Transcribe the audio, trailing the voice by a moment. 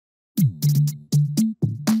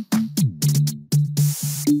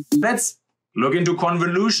Let's look into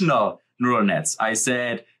convolutional neural nets. I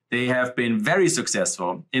said they have been very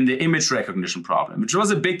successful in the image recognition problem, which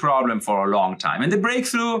was a big problem for a long time. And the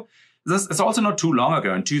breakthrough, it's also not too long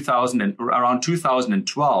ago, around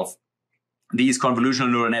 2012, these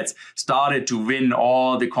convolutional neural nets started to win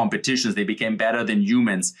all the competitions. They became better than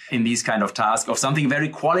humans in these kind of tasks of something very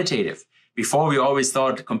qualitative. Before, we always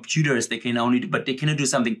thought computers, they cannot do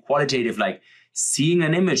something qualitative, like seeing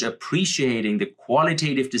an image, appreciating the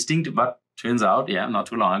qualitative distinctive, but turns out, yeah, not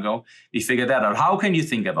too long ago, we figured that out. How can you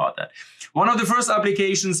think about that? One of the first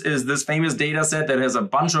applications is this famous data set that has a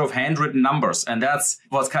bunch of handwritten numbers. And that's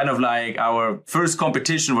what's kind of like our first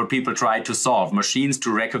competition where people tried to solve machines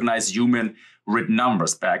to recognize human written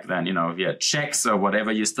numbers. Back then, you know, if you had checks or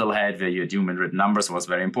whatever you still had where you had human written numbers was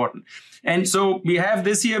very important. And so we have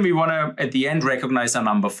this here. We want to, at the end, recognize a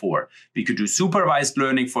number 4. We could do supervised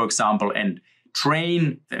learning, for example, and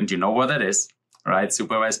train, and you know what that is, right?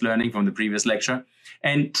 Supervised learning from the previous lecture,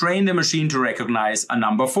 and train the machine to recognize a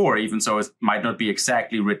number 4, even so it might not be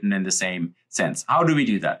exactly written in the same sense. How do we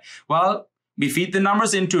do that? Well, we feed the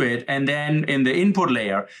numbers into it, and then in the input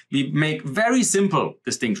layer, we make very simple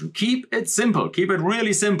distinction. Keep it simple, keep it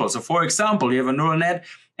really simple. So for example, you have a neural net,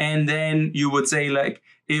 and then you would say, like,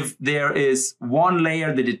 if there is one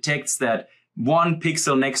layer that detects that one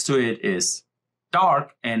pixel next to it is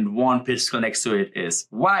dark and one pixel next to it is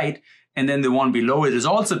white, and then the one below it is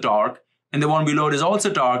also dark, and the one below it is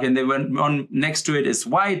also dark, and the one next to it is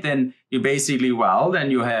white, then you basically, well,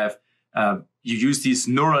 then you have, you use these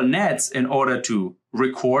neural nets in order to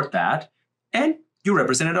record that, and you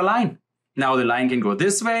represented a line. Now the line can go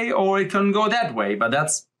this way or it can go that way, but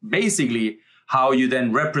that's basically how you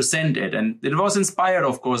then represent it. And it was inspired,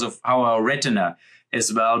 of course, of how our retina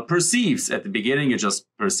as well perceives. At the beginning, it just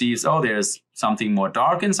perceives, oh, there's something more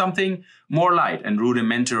dark and something more light, and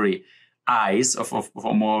rudimentary eyes of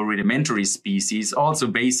a more rudimentary species also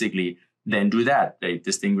basically then do that. They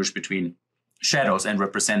distinguish between shadows and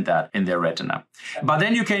represent that in their retina. But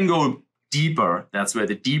then you can go deeper, that's where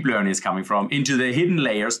the deep learning is coming from, into the hidden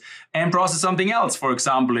layers and process something else. For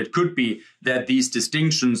example, it could be that these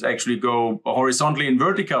distinctions actually go horizontally and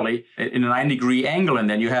vertically in a 90-degree angle, and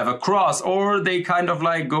then you have a cross, or they kind of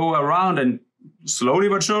like go around and slowly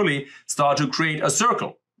but surely start to create a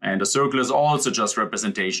circle. And a circle is also just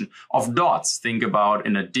representation of dots. Think about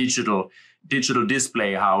in a digital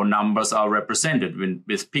display how numbers are represented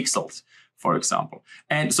with pixels, for example.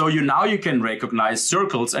 And so now you can recognize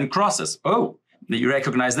circles and crosses. Oh, you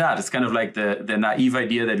recognize that. It's kind of like the naive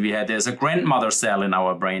idea that we had. There's a grandmother cell in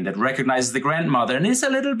our brain that recognizes the grandmother. And it's a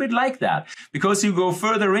little bit like that. Because you go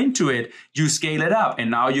further into it, you scale it up. And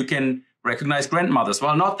now you can recognize grandmothers.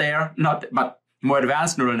 Well, but more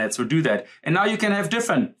advanced neural nets would do that. And now you can have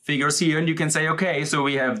different figures here, and you can say, okay, so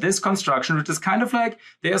we have this construction, which is kind of like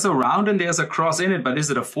there's a round and there's a cross in it, but is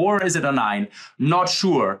it a 4 or is it a 9? Not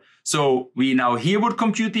sure. So we now here would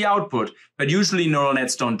compute the output, but usually neural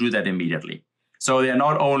nets don't do that immediately. So they're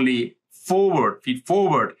not only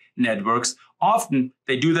feed-forward networks. Often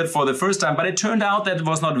they do that for the first time, but it turned out that it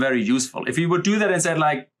was not very useful. If we would do that and said,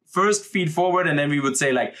 like, first feed forward, and then we would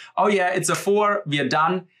say, like, oh yeah, it's a 4, we are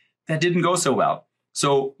done. That didn't go so well.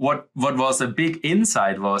 So what was a big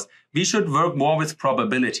insight was we should work more with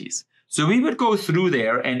probabilities. So we would go through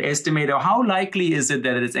there and estimate how likely is it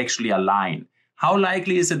that it's actually a line? How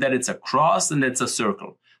likely is it that it's a cross and it's a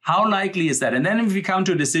circle? How likely is that? And then if we come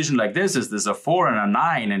to a decision like this, is this a 4 and a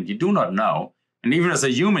 9, and you do not know, and even as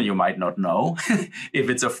a human, you might not know if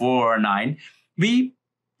it's a 4 or a 9, we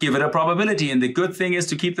give it a probability. And the good thing is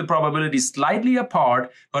to keep the probability slightly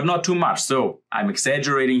apart, but not too much. So I'm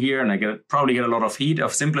exaggerating here, and I probably get a lot of heat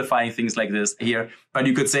of simplifying things like this here. But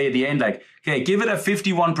you could say at the end, like, okay, give it a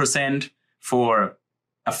 51% for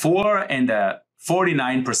a 4 and a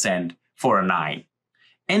 49% for a 9.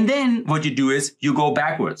 And then what you do is you go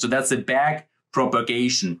backwards. So that's the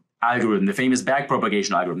backpropagation algorithm, the famous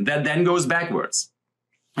backpropagation algorithm. That then goes backwards.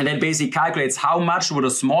 And then basically calculates how much would a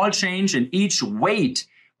small change in each weight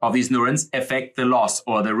of these neurons affect the loss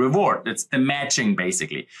or the reward. It's the matching,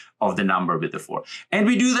 basically, of the number with the 4. And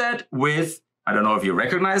we do that with, I don't know if you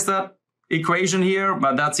recognize that equation here,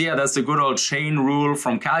 but that's the good old chain rule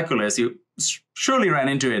from calculus. You surely ran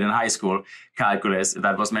into it in high school calculus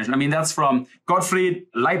that was mentioned. I mean, that's from Gottfried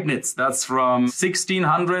Leibniz. That's from 60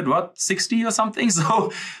 or something.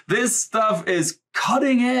 So this stuff is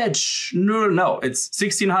cutting edge. No, it's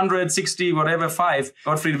 1660, whatever, 5,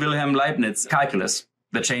 Gottfried Wilhelm Leibniz calculus,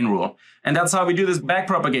 the chain rule. And that's how we do this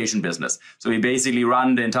backpropagation business. So we basically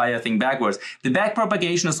run the entire thing backwards. The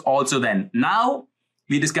backpropagation is also then, now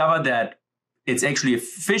we discover that it's actually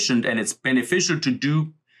efficient and it's beneficial to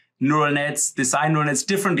do neural nets, design neural nets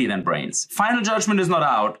differently than brains. Final judgment is not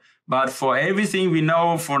out, but for everything we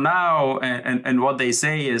know for now, and what they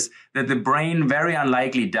say is that the brain very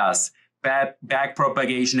unlikely does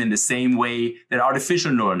backpropagation in the same way that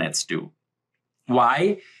artificial neural nets do.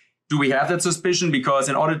 Why do we have that suspicion? Because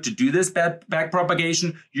in order to do this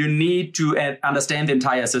backpropagation, you need to understand the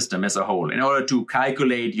entire system as a whole in order to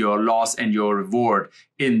calculate your loss and your reward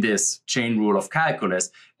in this chain rule of calculus.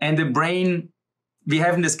 And the brain, we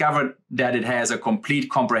haven't discovered that it has a complete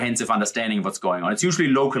comprehensive understanding of what's going on. It's usually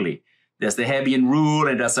locally. There's the Hebbian rule,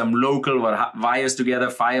 and there's some local what wires together,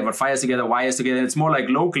 what fires together, wires together. And it's more like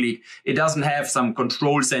locally. It doesn't have some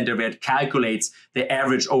control center where it calculates the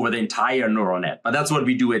average over the entire neural net. But that's what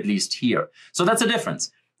we do at least here. So that's a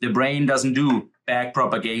difference. The brain doesn't do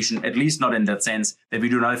backpropagation, at least not in that sense that we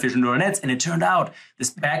do in artificial neural nets. And it turned out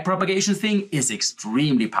this backpropagation thing is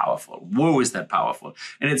extremely powerful. Whoa, is that powerful.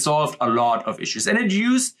 And it solved a lot of issues. And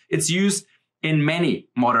it's used in many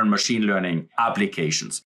modern machine learning applications.